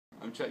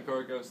I'm Chet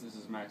Korkos, this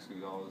is Max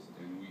Gonzalez,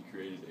 and we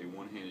created a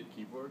one-handed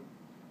keyboard.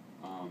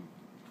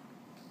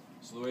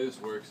 So the way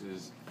this works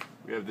is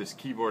we have this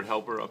keyboard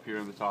helper up here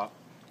on the top.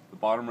 The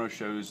bottom row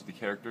shows the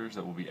characters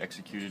that will be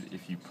executed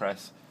if you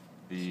press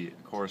the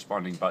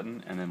corresponding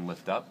button and then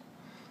lift up.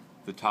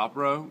 The top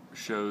row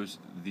shows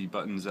the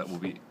buttons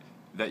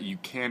that you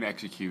can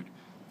execute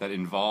that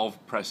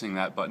involve pressing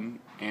that button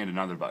and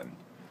another button.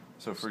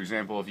 So for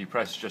example, if you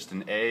press just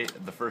an A,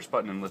 the first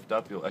button, and lift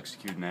up, you'll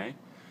execute an A.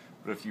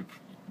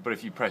 But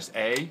if you press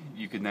A,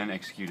 you can then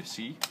execute a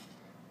C.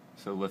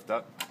 So lift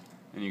up,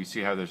 and you can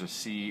see how there's a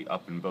C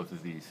up in both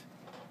of these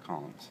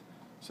columns.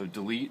 So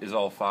delete is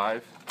all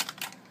 5,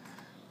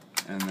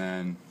 and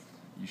then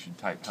you should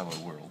type hello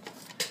world.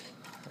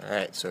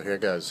 Alright, so here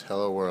goes.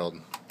 Hello world.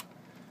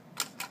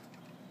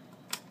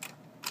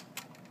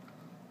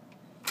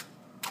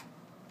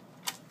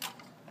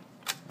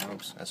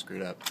 Oops, I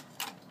screwed up.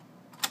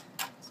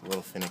 It's a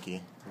little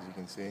finicky, as you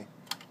can see.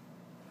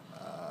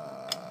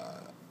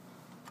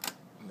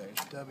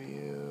 There's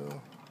W,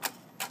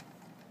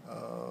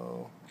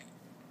 O,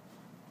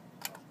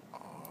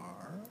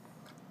 R.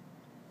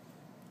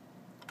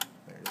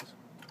 There it is.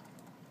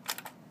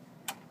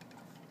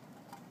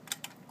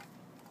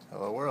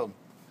 Hello world.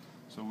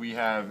 So we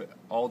have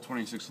all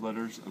 26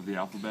 letters of the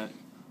alphabet,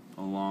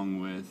 along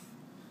with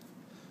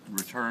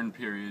return,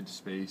 period,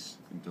 space,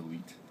 and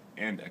delete,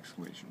 and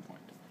exclamation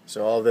point.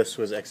 So all this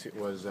was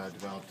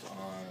developed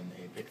on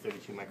a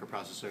PIC32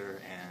 microprocessor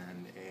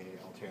and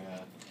a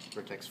Altera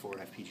Vertex 4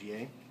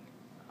 FPGA.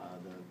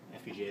 The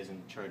FPGA is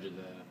in charge of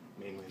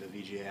mainly the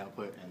VGA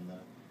output, and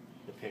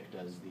the PIC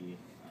does the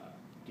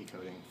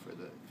decoding for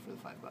the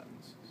 5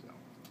 buttons. So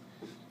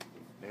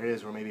there it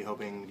is. We're maybe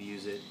hoping to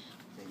use it.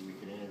 Maybe we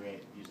could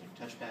integrate using a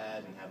touchpad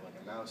and have like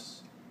a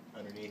mouse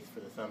underneath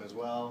for the thumb as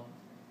well.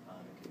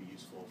 It could be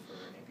useful for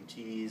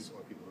amputees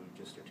or people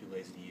who just are too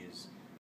lazy to use